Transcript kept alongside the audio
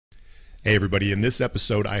Hey, everybody. In this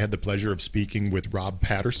episode, I had the pleasure of speaking with Rob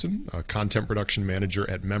Paterson, a content production manager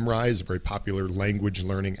at Memrise, a very popular language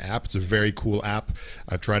learning app. It's a very cool app.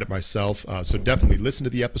 I've tried it myself. So definitely listen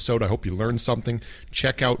to the episode. I hope you learned something.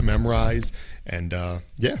 Check out Memrise and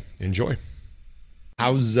yeah, enjoy.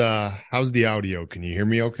 How's the audio? Can you hear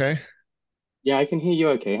me okay? Yeah, I can hear you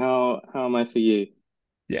okay. How am I for you?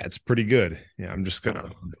 Yeah, it's pretty good. Yeah, I'm just gonna,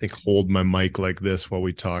 Okay. I think, hold my mic like this while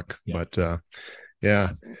we talk. Yeah. But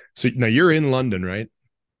yeah. So now you're in London, right?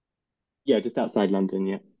 Yeah, just outside London,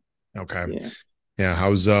 yeah. Okay. Yeah. Yeah,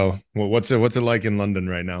 how's well, what's it like in London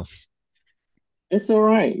right now? It's all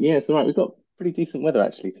right. Yeah, it's all right. We've got pretty decent weather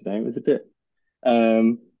actually today. It was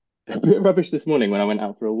um a bit rubbish this morning when I went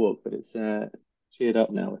out for a walk, but it's cheered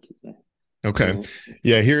up now, which is nice. Okay. Yeah.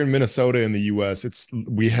 Yeah, here in Minnesota in the US,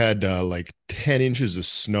 we had like 10 inches of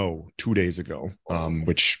snow 2 days ago.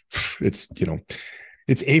 Which it's,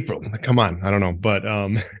 it's April. Come on, I don't know. But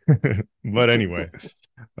but anyway,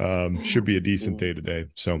 should be a decent Yeah. day today.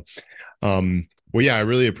 So well, yeah, I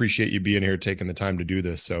really appreciate you being here, taking the time to do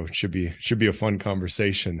this. So it should be a fun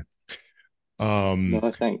conversation. Um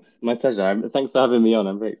No, thanks. My pleasure. Thanks for having me on.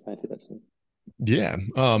 I'm very excited actually. Yeah.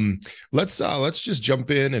 Let's just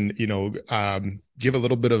jump in and give a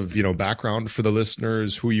little bit of background for the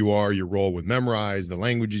listeners, who you are, your role with Memrise, the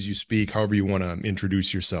languages you speak, however you want to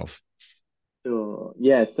introduce yourself. Sure.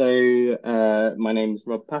 Yeah, so my name's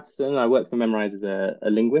Rob Paterson. I work for Memrise as a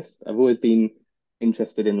linguist. I've always been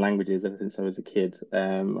interested in languages ever since I was a kid. I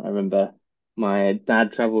remember my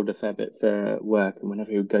dad traveled a fair bit for work, and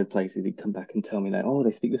whenever he would go places, he'd come back and tell me like, "Oh,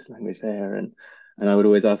 they speak this language there," and I would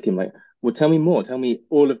always ask him like, "Well, tell me more. Tell me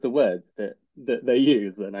all of the words that they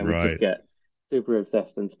use," and I would just Right. get super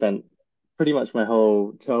obsessed and spent pretty much my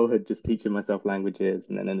whole childhood just teaching myself languages,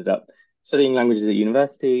 and then ended up studying languages at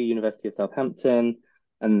University of Southampton,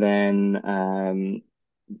 and then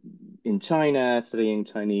in China, studying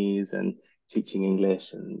Chinese and teaching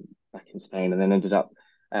English, and back in Spain, and then ended up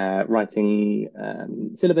writing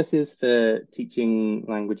syllabuses for teaching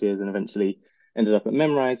languages, and eventually ended up at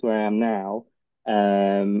Memrise, where I am now,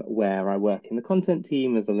 where I work in the content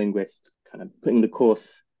team as a linguist, kind of putting the course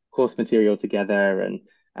material together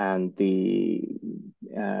and the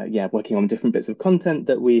yeah, working on different bits of content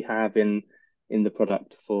that we have in the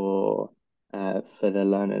product for the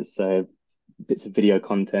learners. So bits of video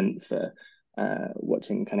content for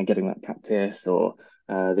watching, kind of getting that practice, or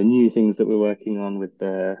the new things that we're working on with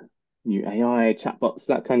the new AI chatbots,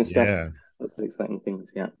 that kind of stuff. Yeah. Lots of exciting things.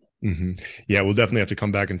 Yeah. hmm Yeah, we'll definitely have to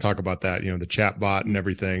come back and talk about that, the chat bot and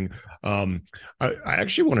everything. I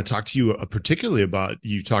actually want to talk to you particularly about,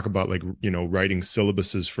 you talk about like, writing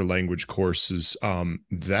syllabuses for language courses.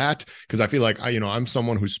 That, because I feel like I'm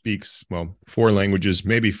someone who speaks, well, four languages,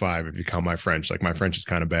 maybe five if you count my French. Like my French is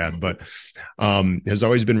kind of bad, but has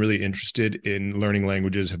always been really interested in learning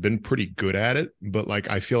languages, have been pretty good at it. But like,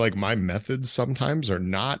 I feel like my methods sometimes are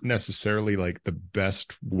not necessarily like the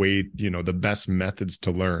best way, the best methods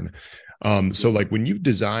to learn. So Yeah. like when you've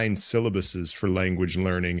designed syllabuses for language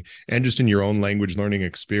learning and just in your own language learning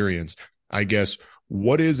experience, I guess,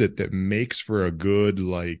 what is it that makes for a good,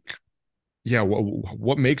 like, yeah,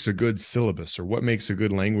 what makes a good syllabus, or what makes a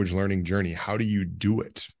good language learning journey? How do you do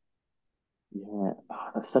it? Yeah, oh,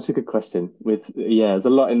 that's such a good question. There's a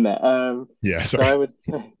lot in there. Yeah, So sorry. I would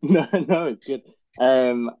no, no, it's good.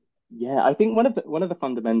 Um, yeah, I think one of the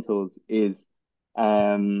fundamentals is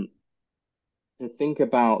um to think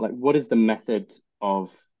about like what is the method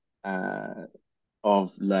of uh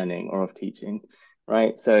of learning or of teaching,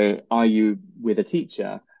 right? So are you with a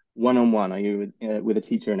teacher one on one? Are you with a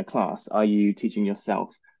teacher in a class? Are you teaching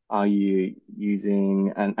yourself? Are you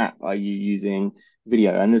using an app? Are you using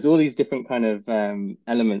video? And there's all these different kind of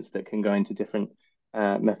elements that can go into different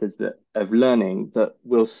methods of learning that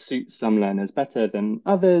will suit some learners better than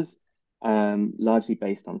others, largely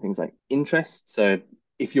based on things like interest. So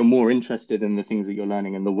if you're more interested in the things that you're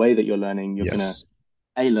learning and the way that you're learning, you're gonna Yes.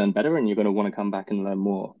 learn better, and you're going to want to come back and learn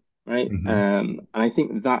more, right? hmm And I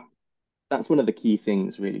think that's one of the key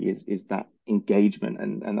things really is that engagement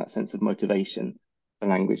and that sense of motivation for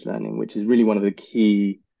language learning, which is really one of the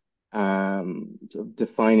key sort of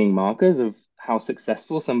defining markers of how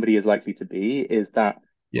successful somebody is likely to be, is that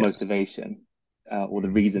Yes. motivation or the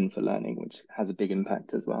Mhm. reason for learning, which has a big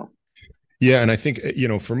impact as well. Yeah, and I think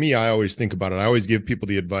for me, I always think about it. I always give people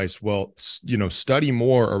the advice, well, study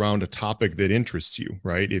more around a topic that interests you,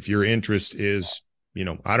 right? If your interest is,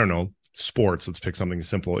 I don't know, sports, let's pick something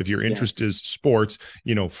simple. If your Yeah, interest is sports,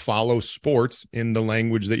 follow sports in the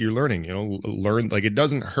language that you're learning. Learn, like, it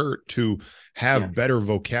doesn't hurt to yeah, have better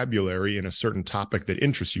vocabulary in a certain topic that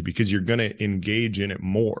interests you, because you're going to engage in it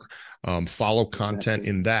more. Follow content exactly.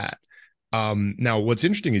 in that. Now what's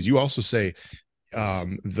interesting is you also say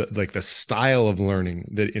the style of learning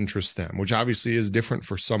that interests them, which obviously is different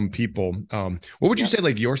for some people. What would you Yeah. say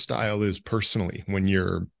like your style is personally when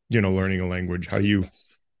you're, learning a language? How do you?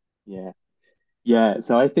 Yeah. Yeah.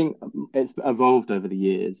 So I think it's evolved over the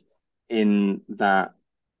years in that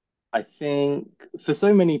I think for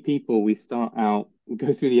so many people, we start out, we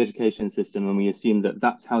go through the education system and we assume that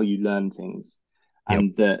that's how you learn things Yep.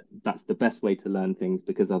 and that that's the best way to learn things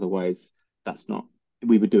because otherwise that's not,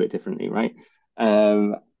 we would do it differently, right?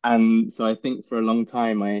 And so I think for a long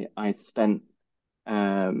time, um, I spent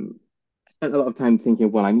a lot of time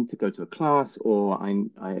thinking, well, I need to go to a class, or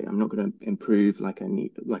I'm not going to improve like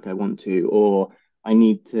I want to, or I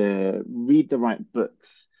need to read the right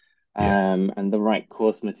books, Yeah. and the right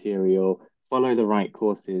course material, follow the right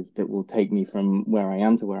courses that will take me from where I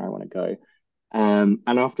am to where I want to go. And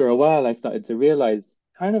after a while, I started to realize,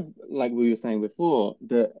 kind of like we were saying before,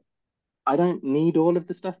 that I don't need all of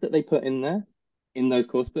the stuff that they put in there in those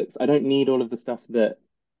course books. I don't need all of the stuff that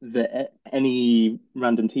any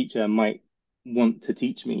random teacher might want to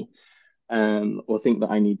teach me, or think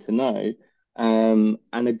that I need to know. And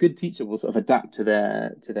a good teacher will sort of adapt to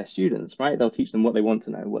their students, right? They'll teach them what they want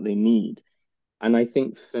to know, what they need. And I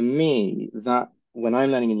think for me, that when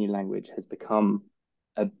I'm learning a new language has become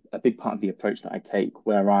a big part of the approach that I take,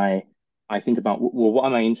 where I think about, well, what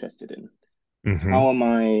am I interested in? Mm-hmm. How am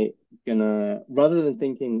I gonna, rather than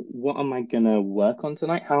thinking, what am I gonna work on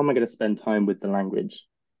tonight? How am I gonna spend time with the language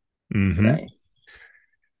Mm-hmm. today?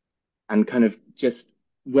 And kind of just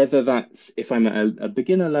whether that's if I'm at a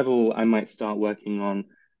beginner level, I might start working on,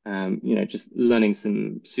 just learning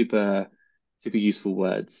some super useful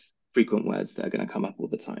words, frequent words that are going to come up all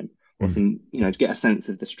the time, or Mm-hmm. some, to get a sense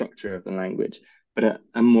of the structure of the language. But at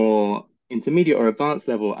a more intermediate or advanced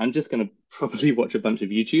level, I'm just going to probably watch a bunch of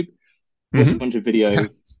YouTube, watch a Mm-hmm. bunch of Yeah.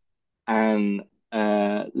 videos, and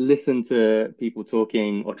listen to people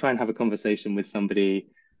talking or try and have a conversation with somebody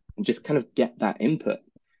and just kind of get that input,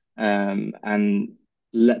 and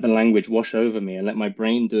let the language wash over me and let my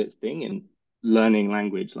brain do its thing in learning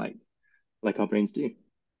language like our brains do.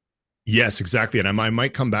 Yes, exactly. And I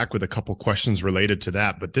might come back with a couple questions related to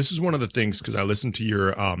that. But this is one of the things because I listened to your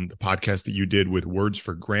the podcast that you did with Words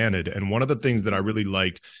for Granted. And one of the things that I really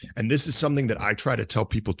liked, and this is something that I try to tell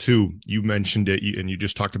people too, you mentioned it and you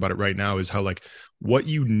just talked about it right now, is how like what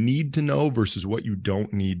you need to know versus what you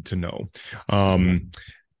don't need to know. Yeah, Um,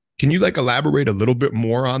 can you like elaborate a little bit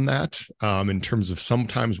more on that in terms of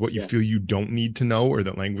sometimes what you yeah, feel you don't need to know or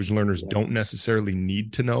that language learners yeah, don't necessarily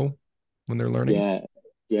need to know when they're learning? yeah,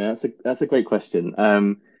 yeah. That's a great question.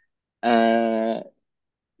 Uh,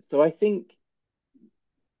 so I think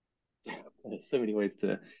there's so many ways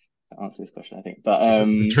to answer this question, I think, but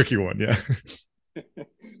It's a tricky one. Yeah.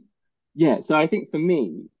 yeah. So I think for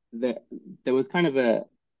me that there was kind of a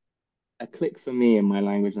click for me in my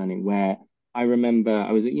language learning where I remember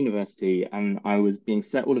I was at university and I was being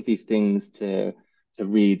set all of these things to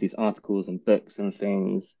read, these articles and books and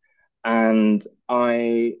things. And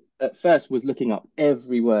I at first was looking up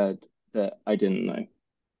every word that I didn't know.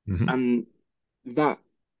 Mhm. And that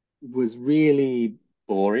was really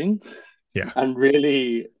boring Yeah. and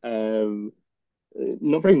really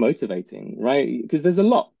not very motivating, right? Because there's a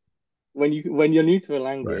lot when you're new to a Right.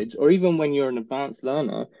 language, or even when you're an advanced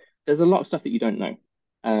learner, there's a lot of stuff that you don't know.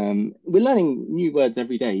 We're learning new words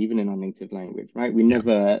every day, even in our native language, right?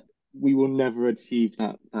 Yeah. We will never achieve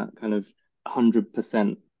that kind of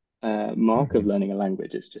 100% mark of Mhm. learning a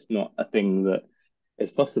language. It's just not a thing that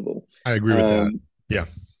is possible. I agree with that. Um, Yeah.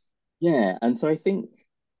 yeah, and so I think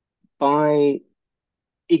by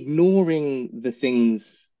ignoring the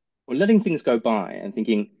things or letting things go by and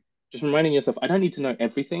thinking, just reminding yourself, I don't need to know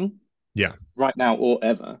everything Yeah. right now or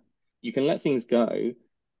ever. You can let things go,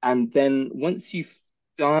 and then once you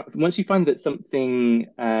find that something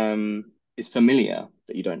is familiar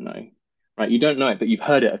that you don't know, right? You don't know it, but you've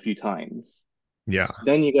heard it a few times. Yeah.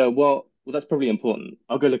 Then you go, well, that's probably important.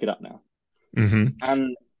 I'll go look it up now, Hmm.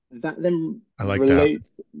 and that then I like that.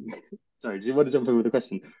 relates. Sorry, do you want to jump in with a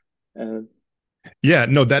question? Uh, Yeah,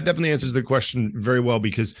 no, that definitely answers the question very well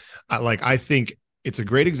because I think it's a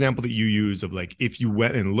great example that you use of like if you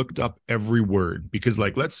went and looked up every word because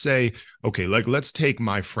like let's say okay like let's take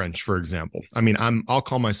my French for example. I mean I'll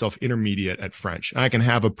call myself intermediate at French. I can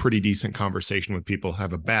have a pretty decent conversation with people,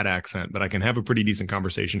 have a bad accent, but I can have a pretty decent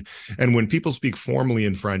conversation. And when people speak formally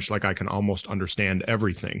in French, like I can almost understand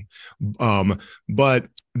everything. But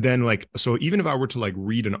then like so even if I were to like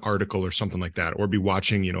read an article or something like that or be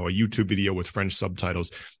watching a YouTube video with French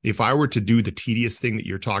subtitles, if I were to do the tedious thing that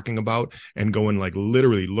you're talking about and go and like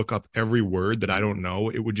literally look up every word that I don't know,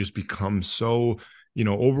 it would just become so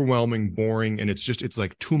overwhelming, boring, and it's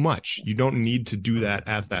like too much. You don't need to do that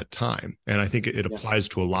at that time. And I think it Yeah, applies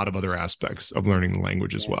to a lot of other aspects of learning the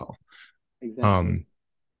language as yeah, well. exactly. Um,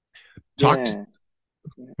 talked. Yeah.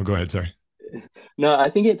 Yeah. Oh, go ahead. Sorry. No, I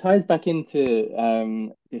think it ties back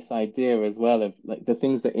into this idea as well of like the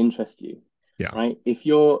things that interest you, Yeah. right? If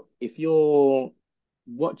you're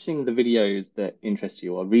watching the videos that interest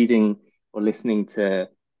you or reading or listening to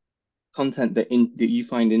content that you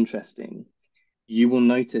find interesting, you will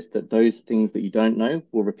notice that those things that you don't know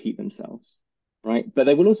will repeat themselves, right? But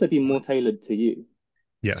they will also be more tailored to you.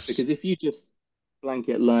 Yes. Because if you just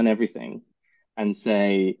blanket learn everything and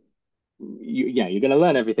say, yeah, you're going to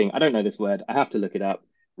learn everything. I don't know this word. I have to look it up.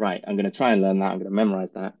 Right. I'm going to try and learn that. I'm going to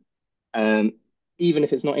memorize that. Um, Even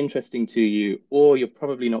if it's not interesting to you, or you're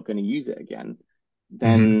probably not going to use it again, Hmm.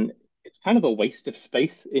 then it's kind of a waste of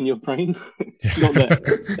space in your brain. Not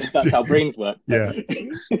that that's how brains work, but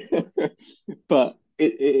Yeah. but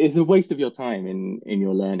it's a waste of your time in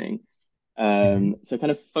your learning. Mhm. So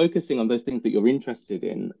kind of focusing on those things that you're interested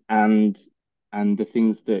in and the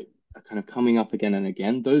things that are kind of coming up again and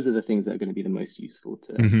again, those are the things that are going to be the most useful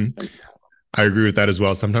to Hmm. spend time I agree with that as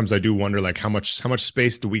well. Sometimes I do wonder, like, how much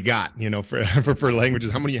space do we got, for for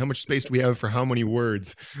languages? How much space do we have for how many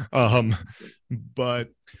words? Um, on. but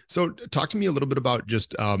so talk to me a little bit about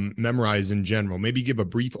just Memrise in general. Maybe give a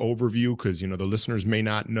brief overview because the listeners may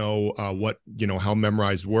not know what how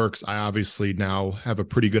Memrise works. I obviously now have a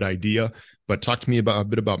pretty good idea, but talk to me about a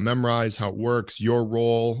bit about Memrise, how it works, your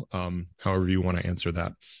role, however you want to answer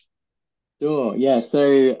that. Sure. Yeah.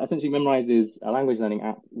 So essentially, Memrise is a language learning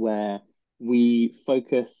app where we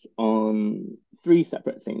focus on three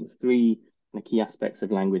separate things, three kind of key aspects of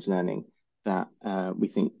language learning that we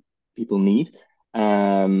think people need.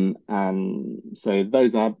 And so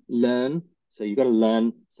those are learn. So you've got to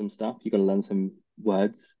learn some stuff. You've got to learn some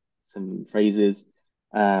words, some phrases,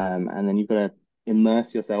 and then you've got to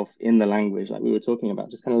immerse yourself in the language, like we were talking about.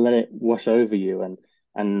 Just kind of let it wash over you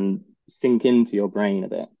and sink into your brain a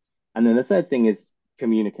bit. And then the third thing is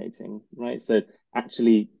communicating, right? So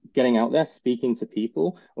actually getting out there, speaking to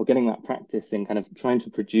people, or getting that practice in kind of trying to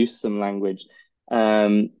produce some language,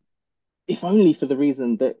 um, if only for the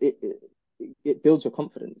reason that it builds your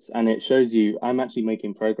confidence and it shows you I'm actually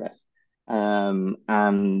making progress. And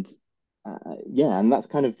Yeah, and that's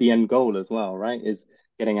kind of the end goal as well, right? Is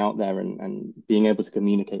getting out there and being able to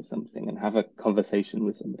communicate something and have a conversation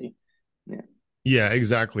with somebody. Yeah. Yeah,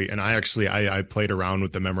 exactly. And I played around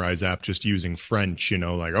with the Memrise app just using French,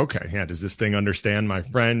 like, okay, yeah, does this thing understand my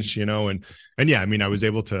French, and yeah, I mean, I was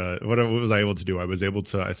able to what was I able to do? I was able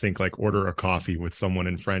to, I think, like order a coffee with someone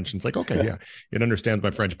in French. And it's like, okay, yeah, it understands my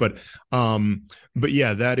French. But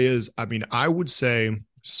yeah, that is, I mean, I would say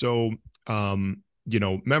so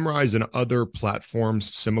Memrise and other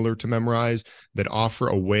platforms similar to Memrise that offer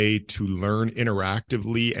a way to learn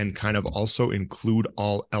interactively and kind of also include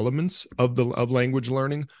all elements of language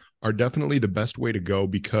learning are definitely the best way to go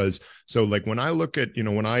because so like when I look at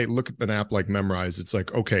an app like Memrise, it's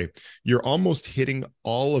like, okay, you're almost hitting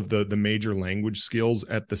all of the major language skills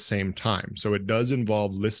at the same time. So it does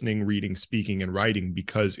involve listening, reading, speaking, and writing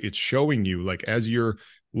because it's showing you, like, as you're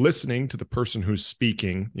listening to the person who's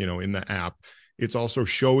speaking, in the app, it's also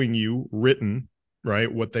showing you written,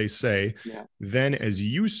 right, what they say. Yeah. Then as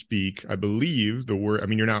you speak, I believe the word, I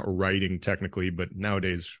mean, you're not writing technically, but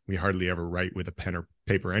nowadays we hardly ever write with a pen or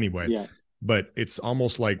paper anyway. Yeah. But it's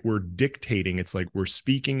almost like we're dictating. It's like we're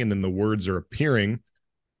speaking and then the words are appearing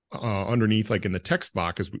underneath, like in the text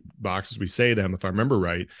box as we say them, if I remember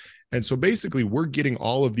right. And so basically, we're getting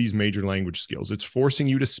all of these major language skills. It's forcing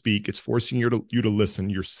you to speak. It's forcing you to listen.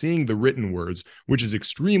 You're seeing the written words, which is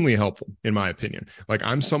extremely helpful, in my opinion. Like,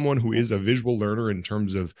 I'm someone who is a visual learner in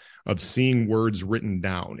terms of seeing words written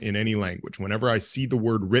down in any language. Whenever I see the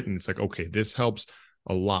word written, it's like, okay, this helps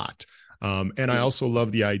a lot. And I Yeah. also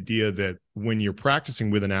love the idea that when you're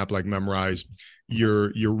practicing with an app like Memrise,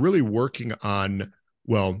 you're really working on,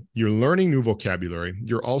 well, you're learning new vocabulary.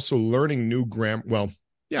 You're also learning new grammar. Well,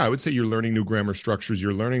 yeah, I would say you're learning new grammar structures.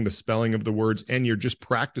 You're learning the spelling of the words, and you're just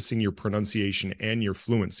practicing your pronunciation and your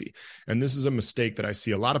fluency. And this is a mistake that I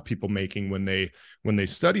see a lot of people making when they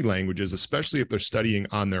study languages, especially if they're studying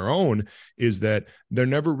on their own, is that they're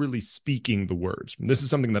never really speaking the words. And this is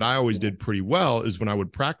something that I always Yeah. did pretty well. Is when I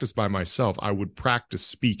would practice by myself, I would practice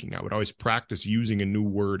speaking. I would always practice using a new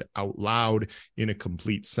word out loud in a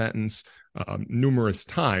complete sentence numerous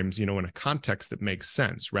times, in a context that makes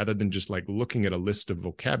sense rather than just like looking at a list of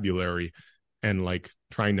vocabulary and like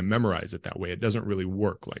trying to memorize it that way. It doesn't really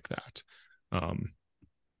work like that. Um,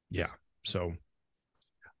 yeah. So,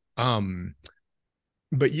 um,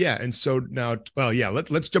 but yeah, and so now, well, yeah,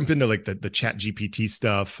 let's jump into like the chat GPT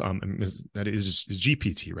stuff. That is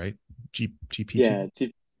GPT, right? GPT. Yeah,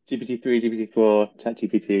 GPT-3, GPT-4,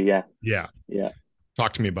 ChatGPT. Yeah, Yeah. yeah.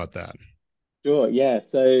 Talk to me about that. Sure, yeah.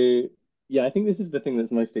 So yeah, I think this is the thing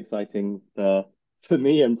that's most exciting for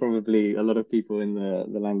me and probably a lot of people in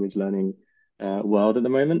the language learning world at the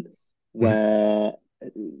moment, Mhm. where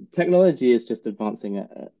technology is just advancing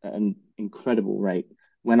at an incredible rate.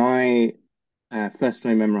 When I first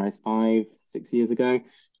joined Memrise 5, 6 years ago,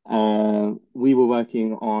 we were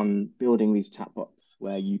working on building these chatbots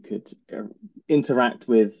where you could interact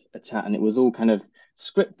with a chat, and it was all kind of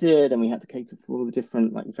scripted, and we had to cater for all the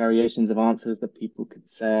different like variations of answers that people could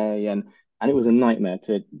say, and it was a nightmare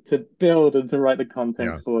to build and to write the content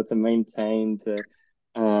Yeah. for, to maintain, to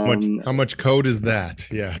How much code is that?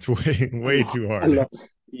 Yeah, it's a way lot, too a hard. lot.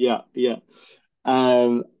 Yeah, yeah.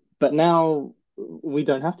 Um, but now we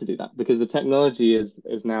don't have to do that because the technology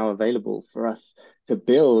is now available for us to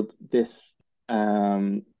build this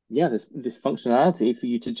this functionality for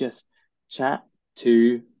you to just chat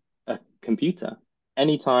to a computer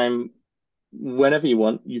anytime, whenever you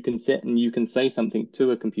want. You can sit and you can say something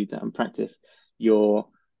to a computer and practice your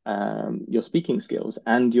your speaking skills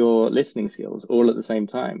and your listening skills all at the same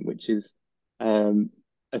time, which is um,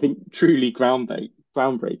 I think truly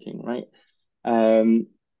groundbreaking, right? Um,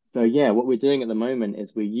 so yeah, what we're doing at the moment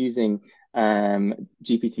is we're using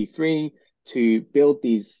GPT-3 to build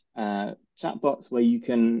these chatbots where you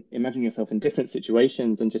can imagine yourself in different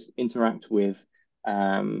situations and just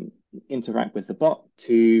um, interact with the bot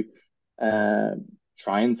to uh,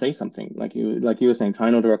 try and say something like you were saying, try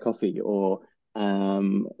and order a coffee, or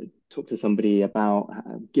um, talk to somebody about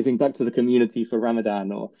giving back to the community for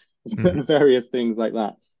Ramadan, or Mhm. various things like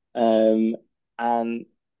that. And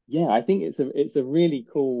yeah, I think it's a really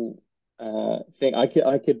cool thing. I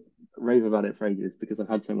could rave about it for ages because I've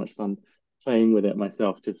had so much fun playing with it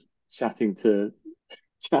myself, just chatting to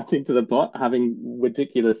the bot, having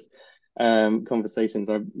ridiculous conversations.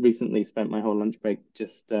 I recently spent my whole lunch break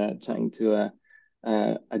just chatting to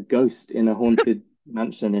a ghost in a haunted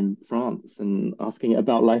mansion in France and asking it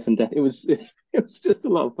about life and death. It was it was just a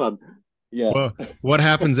lot of fun. Yeah. Well, what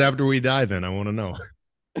happens after we die then? I want to know.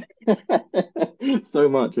 So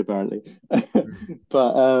much apparently.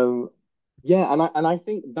 But yeah, and I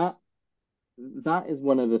think that is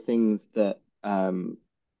one of the things that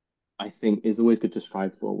I think is always good to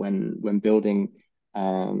strive for when building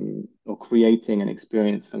or creating an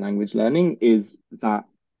experience for language learning, is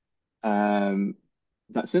um,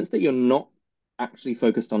 that sense that you're not actually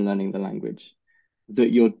focused on learning the language,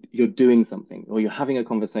 that you're doing something or you're having a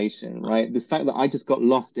conversation, right? This fact that I just got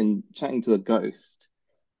lost in chatting to a ghost,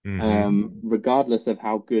 Hmm. regardless of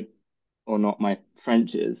how good or not my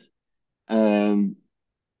French is, um,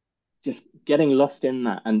 just getting lost in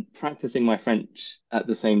that and practicing my French at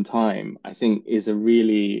the same time, I think is a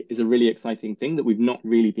really exciting thing that we've not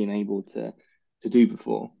really been able to do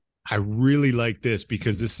before. I really like this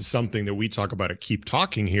because this is something that we talk about at Keep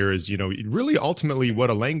Talking here is, really ultimately what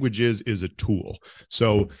a language is a tool.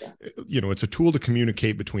 So, Yeah, it's a tool to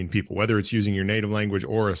communicate between people, whether it's using your native language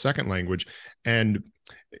or a second language. And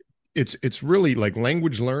it's really like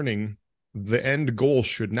language learning. The end goal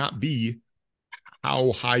should not be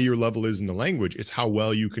how high your level is in the language. It's how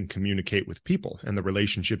well you can communicate with people and the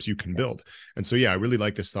relationships you can yeah, build. And so yeah, I really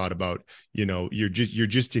like this thought about, you're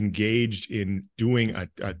just engaged in doing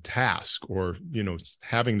a task, or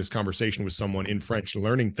having this conversation with someone in French,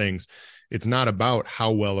 learning things. It's not about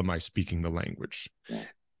how well am I speaking the language. yeah,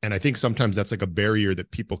 And I think sometimes that's like a barrier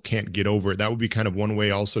that people can't get over. That would be kind of one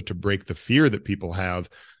way also to break the fear that people have,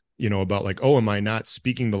 about like, oh, am I not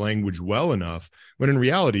speaking the language well enough? When in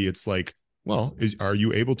reality, it's like, well, are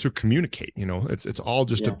you able to communicate? It's all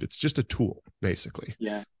just yeah, a tool, basically.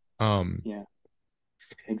 yeah, Um, yeah,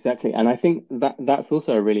 exactly. And I think that's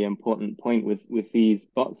also a really important point with these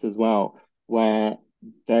bots as well, where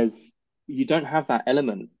there's you don't have that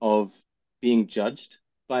element of being judged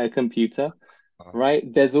by a computer, right?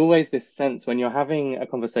 There's always this sense when you're having a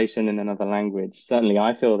conversation in another language. Certainly,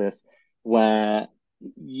 I feel this, where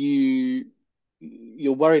you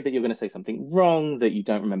you're worried that you're going to say something wrong, that you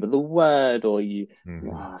don't remember the word, or oh,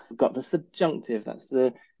 mhm. I forgot the subjunctive.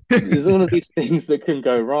 There's all of these things that can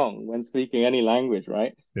go wrong when speaking any language,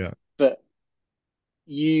 right? Yeah. But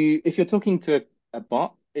if you're talking to a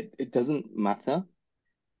bot, it doesn't matter,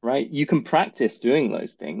 right? You can practice doing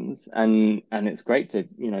those things, and it's great to,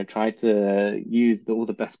 try to use all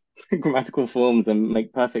the best grammatical forms and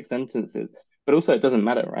make perfect sentences. But also, it doesn't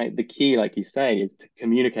matter, right? The key, like you say, is to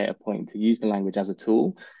communicate a point, to use the language as a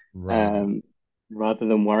tool, Right. um, rather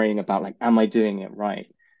than worrying about like, am I doing it right?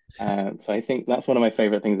 So I think that's one of my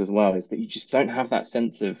favorite things as well, is that you just don't have that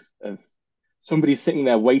sense of somebody sitting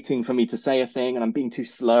there waiting for me to say a thing and I'm being too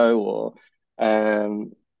slow, or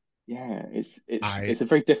yeah, I it's a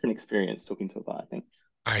very different experience talking to a bot, I think.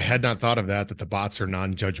 I had not thought of that, that the bots are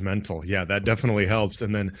non-judgmental. Yeah, that definitely helps.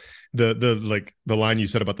 And then the like the line you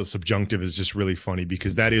said about the subjunctive is just really funny,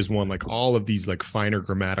 because that is one, like all of these like finer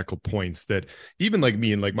grammatical points that even like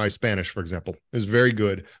me and like my Spanish, for example, is very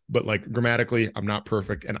good, but like grammatically, I'm not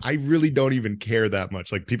perfect. And I really don't even care that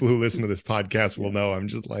much. Like people who listen to this podcast will Yeah, know I'm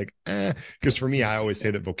just like, because for me, I always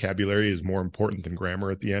say that vocabulary is more important than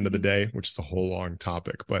grammar at the end of the mhm. day, which is a whole long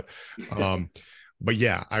topic. Um, but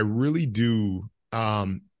yeah, I really do.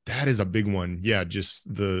 That is a big one. Yeah,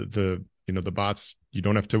 just the bots, you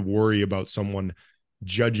don't have to worry about someone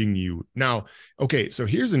judging you. Now, okay, so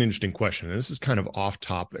here's an interesting question. And this is kind of off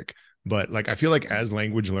topic, but like I feel like as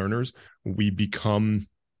language learners, we become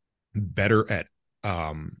better at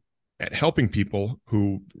helping people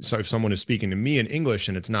who, so if someone is speaking to me in English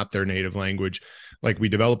and it's not their native language, like we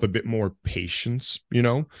develop a bit more patience, you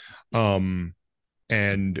know? Um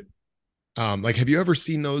and like, have you ever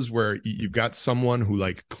seen those where you've got someone who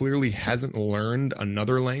like clearly hasn't learned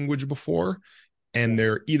another language before, and Yeah,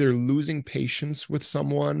 they're either losing patience with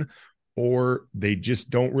someone, or they just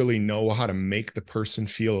don't really know how to make the person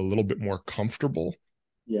feel a little bit more comfortable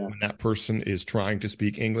yeah, when that person is trying to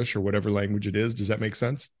speak English or whatever language it is? Does that make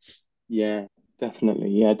sense? yeah, definitely.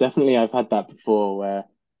 Yeah, definitely. I've had that before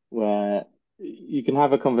where you can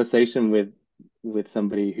have a conversation with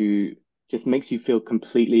somebody who just makes you feel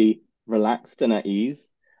completely relaxed and at ease,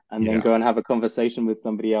 and then Yeah. go and have a conversation with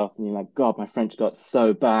somebody else, and you're like, God, my French got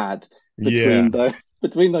so bad Yeah. between those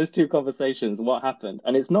between those two conversations. What happened?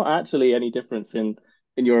 And it's not actually any difference in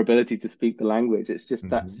your ability to speak the language. It's just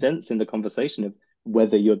that Mhm. sense in the conversation of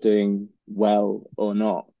whether you're doing well or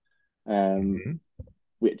not. Um, Mhm.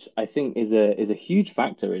 which I think is a huge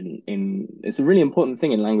factor in it's a really important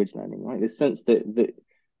thing in language learning, right? This sense that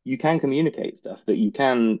you can communicate stuff, that you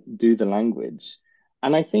can do the language.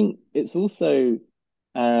 And I think it's also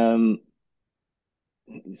um,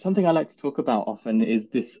 something I like to talk about often is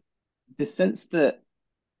this sense that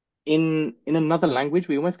in another language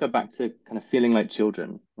we almost go back to kind of feeling like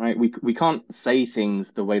children, right? We can't say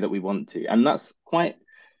things the way that we want to, and that's quite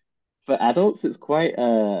for adults, it's quite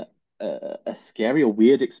a scary or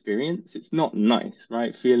weird experience. It's not nice,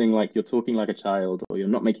 right? Feeling like you're talking like a child, or you're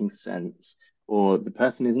not making sense, or the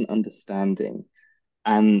person isn't understanding.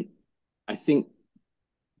 And I think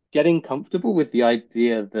getting comfortable with the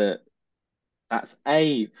idea that that's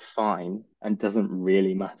A, fine and doesn't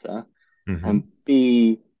really matter, Mhm. and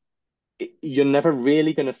B, you're never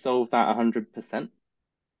really going to solve that 100%.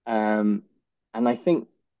 Um, and I think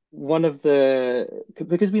one of the,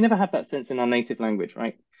 because we never have that sense in our native language,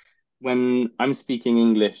 right? When I'm speaking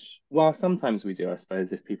English, well, sometimes we do, I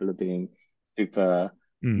suppose, if people are being super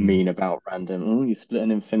Mm. mean about random, oh, you split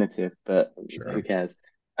an infinitive, but who Sure. cares?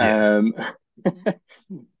 Yeah. Um,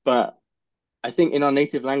 but I think in our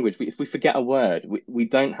native language, if we forget a word, we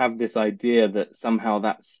don't have this idea that somehow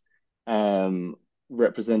that's um,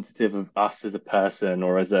 representative of us as a person,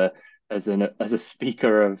 or as a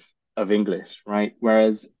speaker of English, right?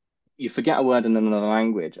 Whereas you forget a word in another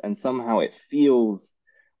language, and somehow it feels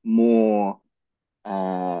more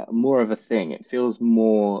more of a thing. It feels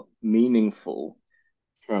more meaningful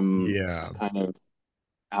from Yeah. kind of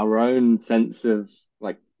our own sense of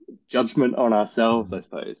like judgment on ourselves, I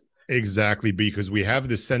suppose. Exactly, because we have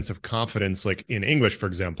this sense of confidence, like in English, for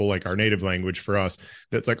example, like our native language for us,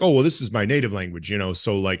 that's like, oh, well, this is my native language,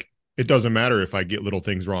 so like it doesn't matter if I get little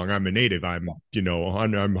things wrong. I'm a native. I'm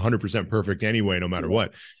 100% perfect anyway, no matter Yeah,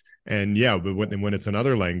 what. And yeah, but when it's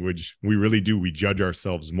another language, we really do, we judge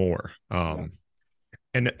ourselves more. yeah,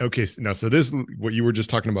 And okay, so now, so this, what you were just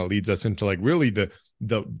talking about leads us into like really the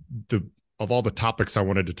the of all the topics I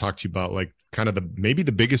wanted to talk to you about, like kind of the maybe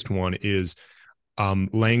the biggest one is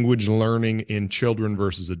language learning in children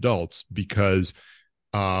versus adults, because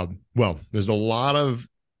well, there's a lot of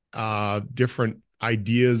different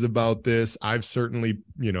ideas about this. I've certainly,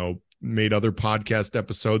 made other podcast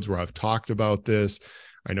episodes where I've talked about this.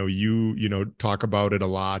 I know you talk about it a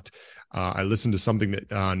lot. I listened to something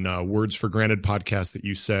that on Words for Granted podcast that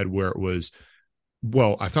you said, where it was,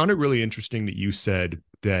 well, I found it really interesting that you said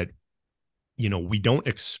that we don't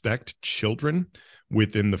expect children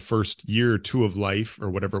within the first year or two of life or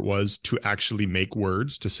whatever it was to actually make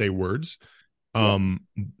words, to say words. yeah, Um,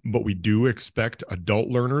 but we do expect adult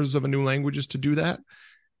learners of a new languages to do that.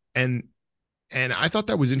 And and I thought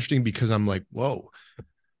that was interesting, because I'm like, whoa,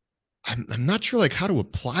 I'm not sure like how to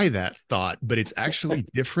apply that thought, but it's actually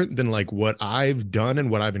different than like what I've done and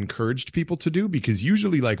what I've encouraged people to do. Because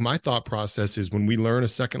usually, like my thought process is when we learn a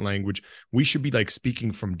second language, we should be like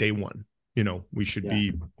speaking from day one. We should Yeah.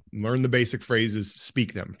 be learn the basic phrases,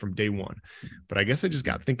 speak them from day one. But I guess I just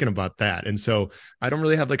got thinking about that. And so I don't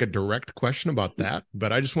really have like a direct question about that,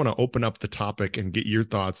 but I just want to open up the topic and get your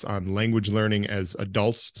thoughts on language learning as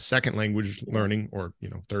adults, second language Yeah. learning, or,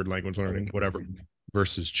 third language learning, whatever,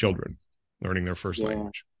 versus children learning their first Yeah.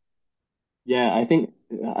 language. Yeah. I think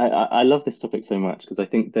I love this topic so much because I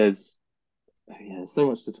think there's so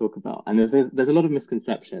much to talk about, and there's a lot of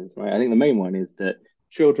misconceptions, right? I think the main one is that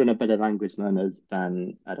children are better language learners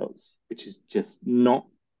than adults, which is just not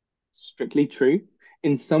strictly true.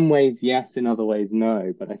 In some ways, yes, in other ways,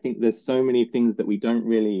 no. But I think there's so many things that we don't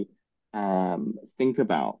really think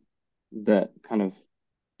about that kind of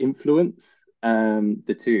influence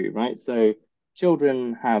the two, right? So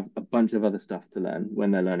children have a bunch of other stuff to learn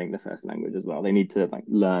when they're learning the first language as well. They need to like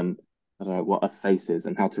learn, I don't know, what a face is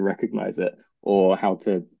and how to recognize it, or how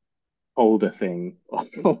to hold a thing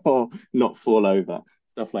or not fall over,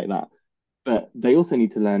 stuff like that. But they also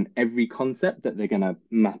need to learn every concept that they're going to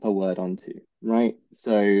map a word onto, right?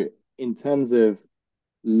 So in terms of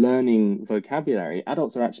learning vocabulary,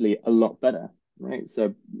 adults are actually a lot better, right?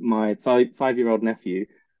 So my five-year-old nephew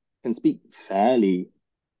can speak fairly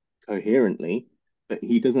coherently, but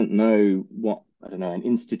he doesn't know what, I don't know, an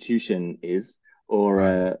institution is, or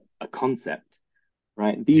Right. a concept,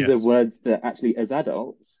 right? These are Yes. words that actually, as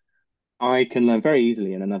adults, I can learn very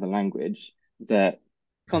easily in another language. The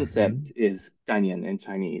concept Mhm. is Ganyan in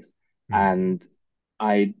Chinese, Mhm. and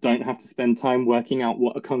I don't have to spend time working out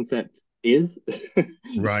what a concept is in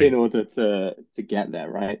Right. order to get there,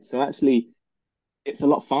 right? So actually, it's a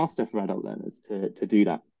lot faster for adult learners to do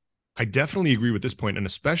that. I definitely agree with this point, and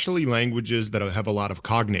especially languages that have a lot of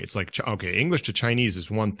cognates. Like, okay, English to Chinese is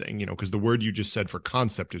one thing, because the word you just said for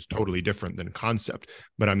concept is totally different than concept.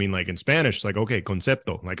 But I mean, like in Spanish, like, okay,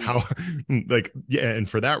 concepto, like Mm. how, like, yeah. And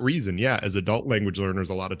for that reason, yeah, as adult language learners,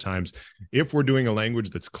 a lot of times, if we're doing a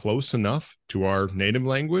language that's close enough to our native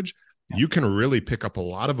language, you can really pick up a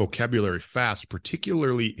lot of vocabulary fast,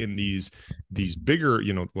 particularly in these bigger,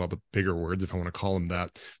 well, the bigger words, if I want to call them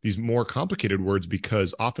that, these more complicated words,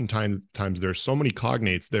 because oftentimes there's so many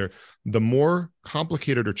cognates there. The more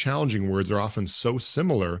complicated or challenging words are often so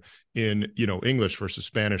similar in, English versus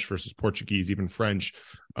Spanish versus Portuguese, even French.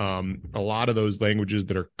 A lot of those languages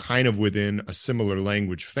that are kind of within a similar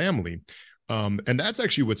language family. And that's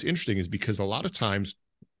actually what's interesting, is because a lot of times,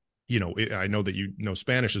 I know that you know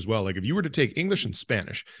Spanish as well. Like if you were to take English and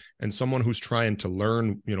Spanish and someone who's trying to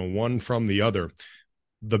learn, one from the other,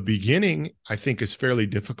 the beginning, I think, is fairly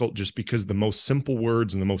difficult, just because the most simple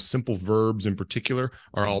words and the most simple verbs in particular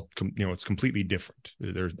are all, it's completely different.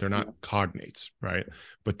 They're not Yeah, cognates, right?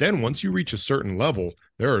 But then once you reach a certain level,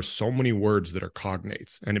 there are so many words that are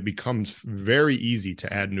cognates, and it becomes very easy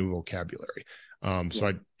to add new vocabulary. So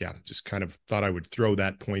yeah, yeah, just kind of thought I would throw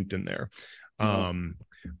that point in there. yeah. Um,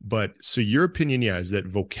 but so your opinion, yeah, is that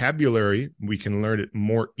vocabulary, we can learn it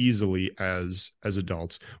more easily as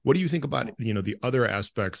adults. What do you think about, Yeah. the other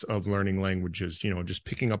aspects of learning languages, just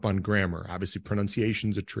picking up on grammar? Obviously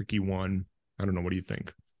pronunciation's a tricky one. I don't know, what do you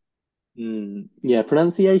think? Yeah,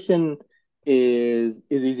 pronunciation is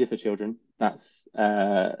easier for children. That's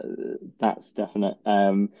definite.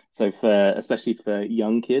 So for especially for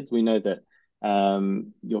young kids, we know that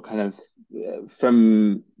you're kind of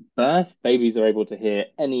from birth, babies are able to hear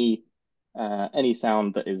any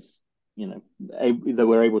sound that is, that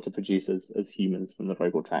we're able to produce as humans from the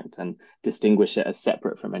vocal tract, and distinguish it as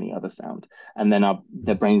separate from any other sound. And then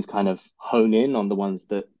their brains kind of hone in on the ones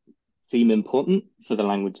that seem important for the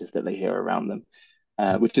languages that they hear around them,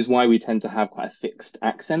 which is why we tend to have quite a fixed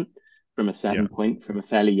accent from a Yeah. certain point, from a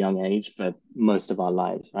fairly young age for most of our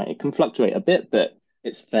lives, right? It can fluctuate a bit, but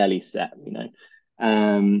it's fairly set.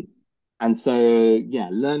 Um, and so, yeah,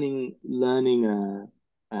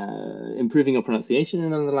 improving your pronunciation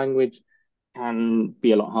in another language can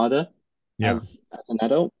be a lot harder Yeah. as an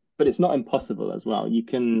adult, but it's not impossible as well. You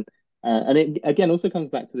can, and it again also comes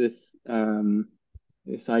back to this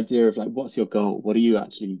idea of like, what's your goal? What are you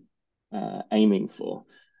actually aiming for?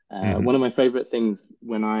 Hmm. One of my favorite things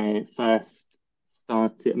when I first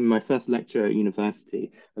started my first lecture at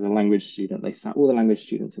university as a language student, they sat all the language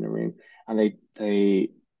students in a room, and they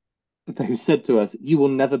said to us, "You will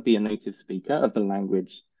never be a native speaker of the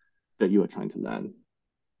language that you are trying to learn,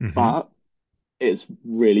 Hmm. but it's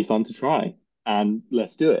really fun to try, and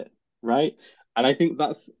let's do it." Right? And I think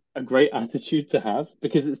that's a great attitude to have,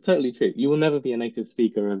 because it's totally true. You will never be a native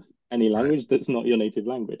speaker of any Right. language that's not your native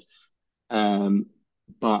language. Um,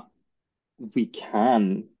 but we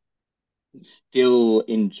can still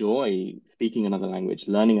enjoy speaking another language,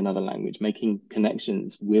 learning another language, making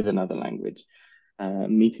connections with another language,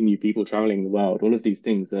 meeting new people, traveling the world. All of these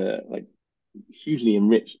things are like hugely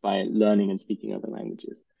enriched by learning and speaking other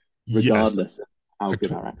languages, Yes, regardless of how I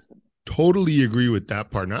good our accent. totally agree with that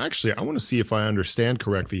part. Now, actually, I want to see if I understand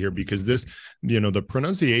correctly here because this, the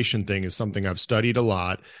pronunciation thing is something I've studied a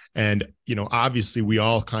lot. And, obviously we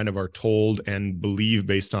all kind of are told and believe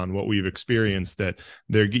based on what we've experienced that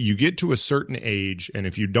you get to a certain age. And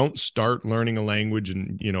if you don't start learning a language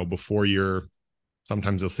and, before you're,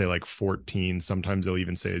 sometimes they'll say like 14, sometimes they'll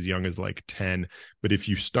even say as young as like 10. But if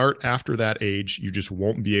you start after that age, you just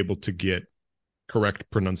won't be able to get correct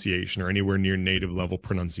pronunciation or anywhere near native level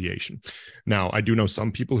pronunciation. Now, I do know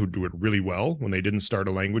some people who do it really well when they didn't start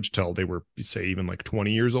a language till they were, say, even like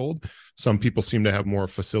 20 years old. Some people seem to have more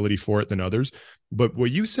facility for it than others. But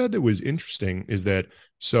what you said that was interesting is that,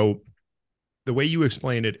 so the way you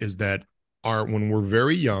explain it is that when we're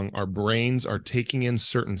very young, our brains are taking in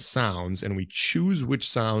certain sounds and we choose which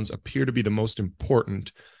sounds appear to be the most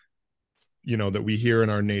important, that we hear in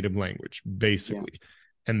our native language, Yeah, basically.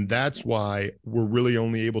 And that's why we're really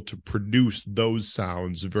only able to produce those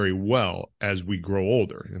sounds very well as we grow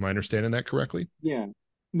older. Am I understanding that correctly? yeah,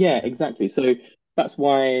 yeah, exactly. So that's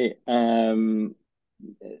why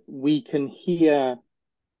we can hear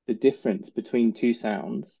the difference between two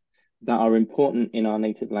sounds that are important in our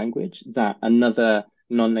native language that another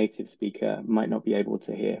non-native speaker might not be able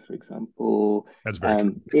to hear. For example, That's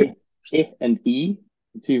very true. I and E,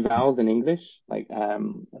 two vowels in English, like I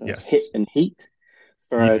don't know, hit Yes. and heat,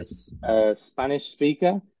 for Yes. a Spanish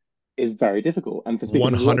speaker is very difficult, and for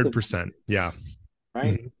speakers of lots of 100%. Yeah.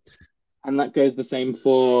 right. Mhm. And that goes the same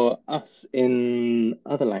for us in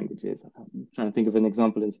other languages. I'm trying to think of an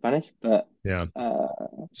example in Spanish, but Yeah. uh,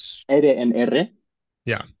 ere and R,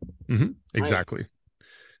 Yeah. right? Exactly.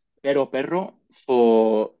 Pero perro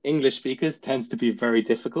for English speakers tends to be very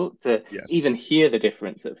difficult to even Yes. hear the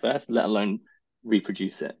difference at first, let alone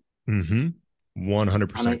reproduce it. hmm And I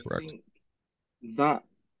 100% correct. think that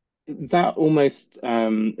that almost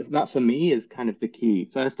that for me is kind of the key.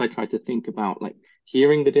 First, I try to think about like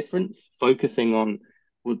hearing the difference, focusing on,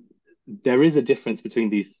 well, there is a difference between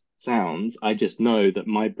these sounds. I just know that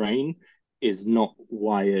my brain is not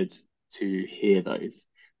wired to hear those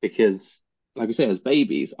because, like we say, as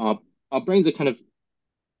babies, our brains are kind of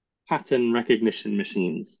pattern recognition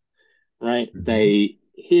machines, right? hmm They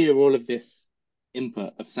hear all of this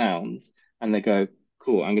input of sounds and they go,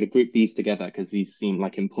 cool, I'm going to group these together because these seem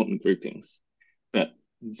like important groupings. But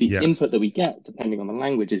the input Yes. that we get, depending on the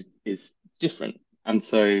language, is different. And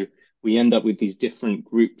so we end up with these different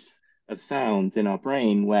groups of sounds in our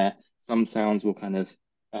brain where some sounds will kind of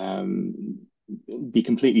um, be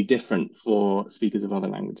completely different for speakers of other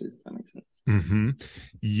languages, if that makes sense. hmm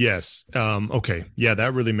Yes. Okay. Yeah,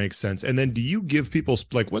 that really makes sense. And then do you give people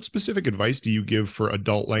like what specific advice do you give for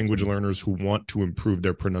adult language learners who want to improve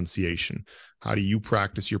their pronunciation? How do you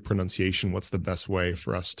practice your pronunciation? What's the best way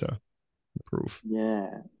for us to improve? Yeah,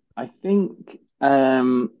 I think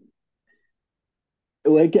well,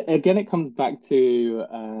 again, it comes back to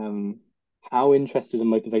how interested and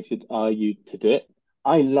motivated are you to do it?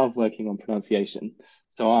 I love working on pronunciation,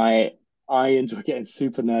 so I enjoy getting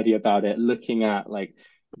super nerdy about it, looking at like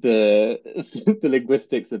the the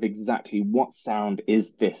linguistics of exactly what sound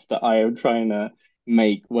is this that I am trying to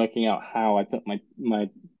make, working out how I put my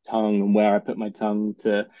tongue and where I put my tongue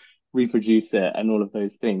to reproduce it and all of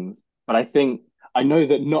those things. But I think I know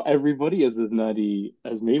that not everybody is as nerdy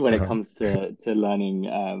as me when it Uh-huh. comes to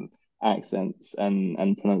learning accents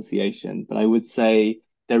and pronunciation. But I would say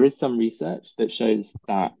there is some research that shows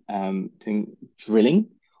that drilling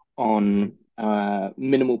on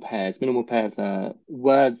minimal pairs are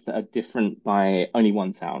words that are different by only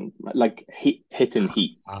one sound, like hit and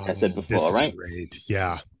heat, I said Oh, this before, is right? great.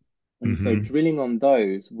 Yeah. And so hmm drilling on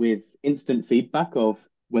those with instant feedback of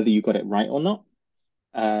whether you got it right or not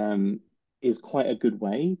um, is quite a good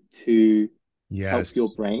way to help your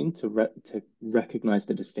Yes. brain to recognize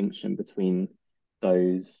the distinction between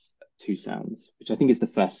those two sounds, which I think is the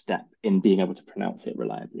first step in being able to pronounce it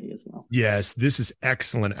reliably as well. Yes, this is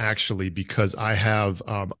excellent actually because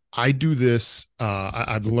I do this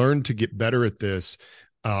I've learned to get better at this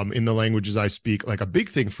in the languages I speak. Like a big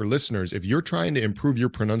thing for listeners, if you're trying to improve your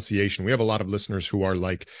pronunciation, we have a lot of listeners who are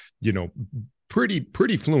like, you know,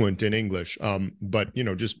 pretty fluent in English, but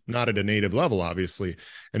just not at a native level, obviously.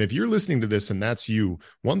 And if you're listening to this and that's you,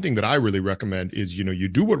 one thing that I really recommend is you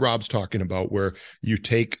do what Rob's talking about, where you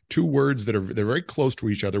take two words they're very close to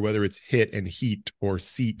each other, whether it's hit and heat or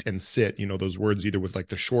seat and sit. Those words either with like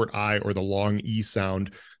the short I or the long E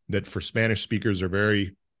sound that for Spanish speakers are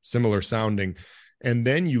very similar sounding. And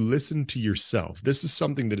then you listen to yourself. This is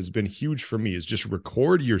something that has been huge for me, is just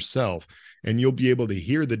record yourself and you'll be able to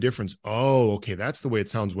hear the difference. Oh, okay, that's the way it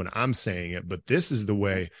sounds when I'm saying it, but this is the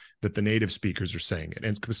way that the native speakers are saying it.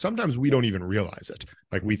 And because sometimes we don't even realize it.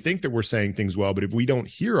 Like we think that we're saying things well, but if we don't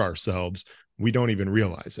hear ourselves, we don't even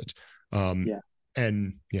realize it. Yeah.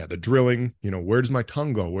 And yeah, the drilling, where does my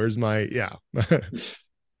tongue go? Where's my, yeah,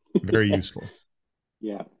 very Yeah. useful.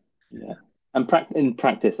 Yeah. Yeah. And in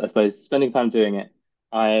practice, I suppose, spending time doing it,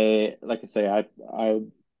 like I say, I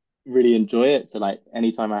really enjoy it. So like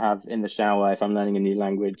anytime I have in the shower, if I'm learning a new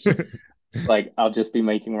language, like I'll just be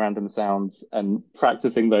making random sounds and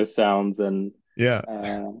practicing those sounds and Yeah.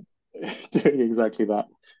 uh, doing exactly that.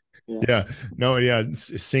 Yeah. Yeah, no, yeah,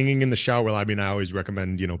 singing in the shower. I mean, I always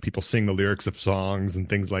recommend people sing the lyrics of songs and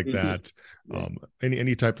things like Hmm. that. Yeah.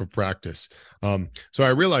 Any type of practice. So I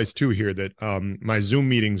realized too here that my Zoom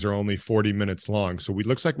meetings are only 40 minutes long, so we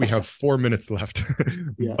looks like we have 4 minutes left.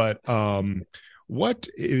 Yeah. But what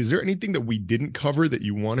is there anything that we didn't cover that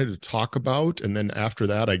you wanted to talk about? And then after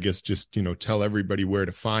that, I guess just tell everybody where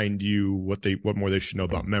to find you, what more they should know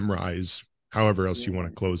about Memrise, however else you want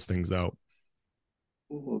to Yeah. close things out.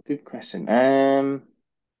 Ooh, good question.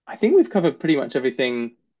 I think we've covered pretty much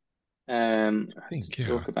everything I to think, yeah.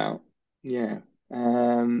 talk about. Yeah.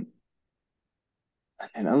 Um,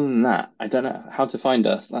 and other than that, I don't know how to find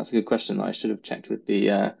us. That's a good question that I should have checked with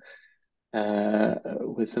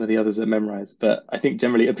some of the others at Memrise, but I think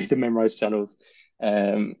generally it'd be the Memrise channels.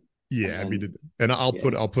 And Yeah, I then mean, and I'll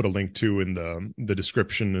yeah, put a link too in the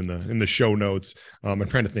description in the show notes. I'm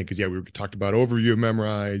trying to think because yeah, we talked about overview of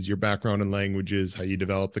Memrise, your background in languages, how you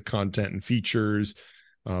develop the content and features,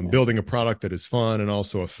 yeah, building a product that is fun and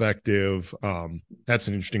also effective. That's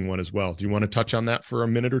an interesting one as well. Do you want to touch on that for a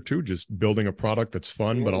minute or two? Just building a product that's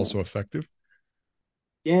fun but yeah, also effective.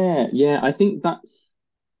 yeah. I think that's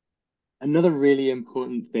another really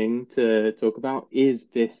important thing to talk about is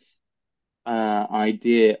this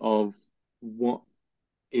idea of what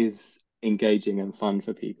is engaging and fun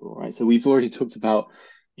for people, right? So we've already talked about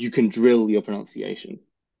you can drill your pronunciation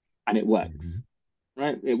and it works, Mhm.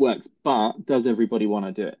 right? It works, but does everybody want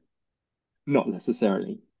to do it? Not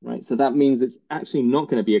necessarily, right? So that means it's actually not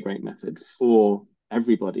going to be a great method for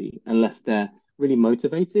everybody unless they're really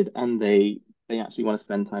motivated and they actually want to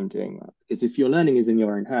spend time doing that. Because if your learning is in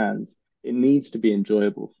your own hands, it needs to be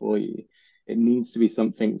enjoyable for you. It needs to be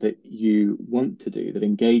something that you want to do that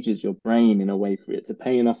engages your brain in a way for it to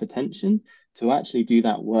pay enough attention to actually do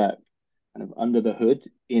that work kind of under the hood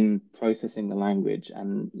in processing the language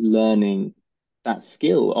and learning that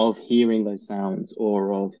skill of hearing those sounds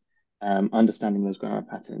or of understanding those grammar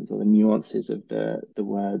patterns or the nuances of the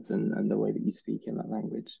words and the way that you speak in that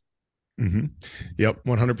language. Mm-hmm. Yep,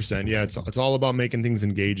 100%. Yeah, it's all about making things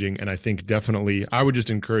engaging, and I think definitely I would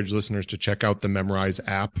just encourage listeners to check out the Memrise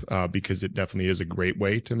app because it definitely is a great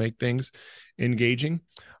way to make things engaging.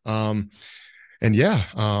 Um, and yeah,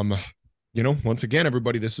 once again,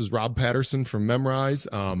 everybody, this is Rob Paterson from Memrise.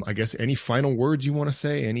 I guess any final words you want to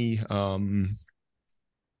say? Any?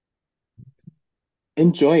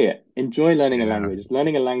 Enjoy it. Enjoy learning a Yeah. language.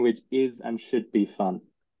 Learning a language is and should be fun.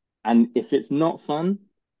 And if it's not fun,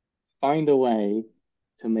 find a way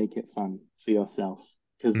to make it fun for yourself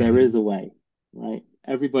because there is Mhm. a way, right?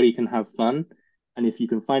 Everybody can have fun. And if you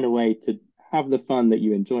can find a way to have the fun that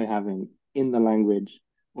you enjoy having in the language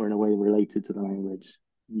or in a way related to the language,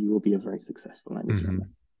 you will be a very successful language Mhm. learner.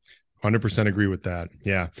 100% agree with that.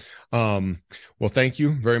 Yeah. Well, thank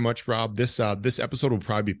you very much, Rob. This episode will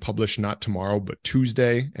probably be published not tomorrow, but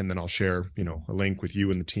Tuesday, and then I'll share, a link with you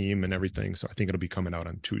and the team and everything. So I think it'll be coming out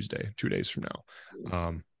on Tuesday, 2 days from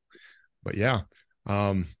now. But yeah.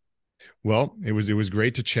 Um, well, it was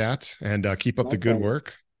great to chat and keep up the good Likewise.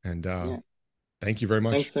 work. And Yeah. thank you very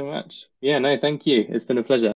Thanks much. so much. Yeah, no, thank you. It's been a pleasure.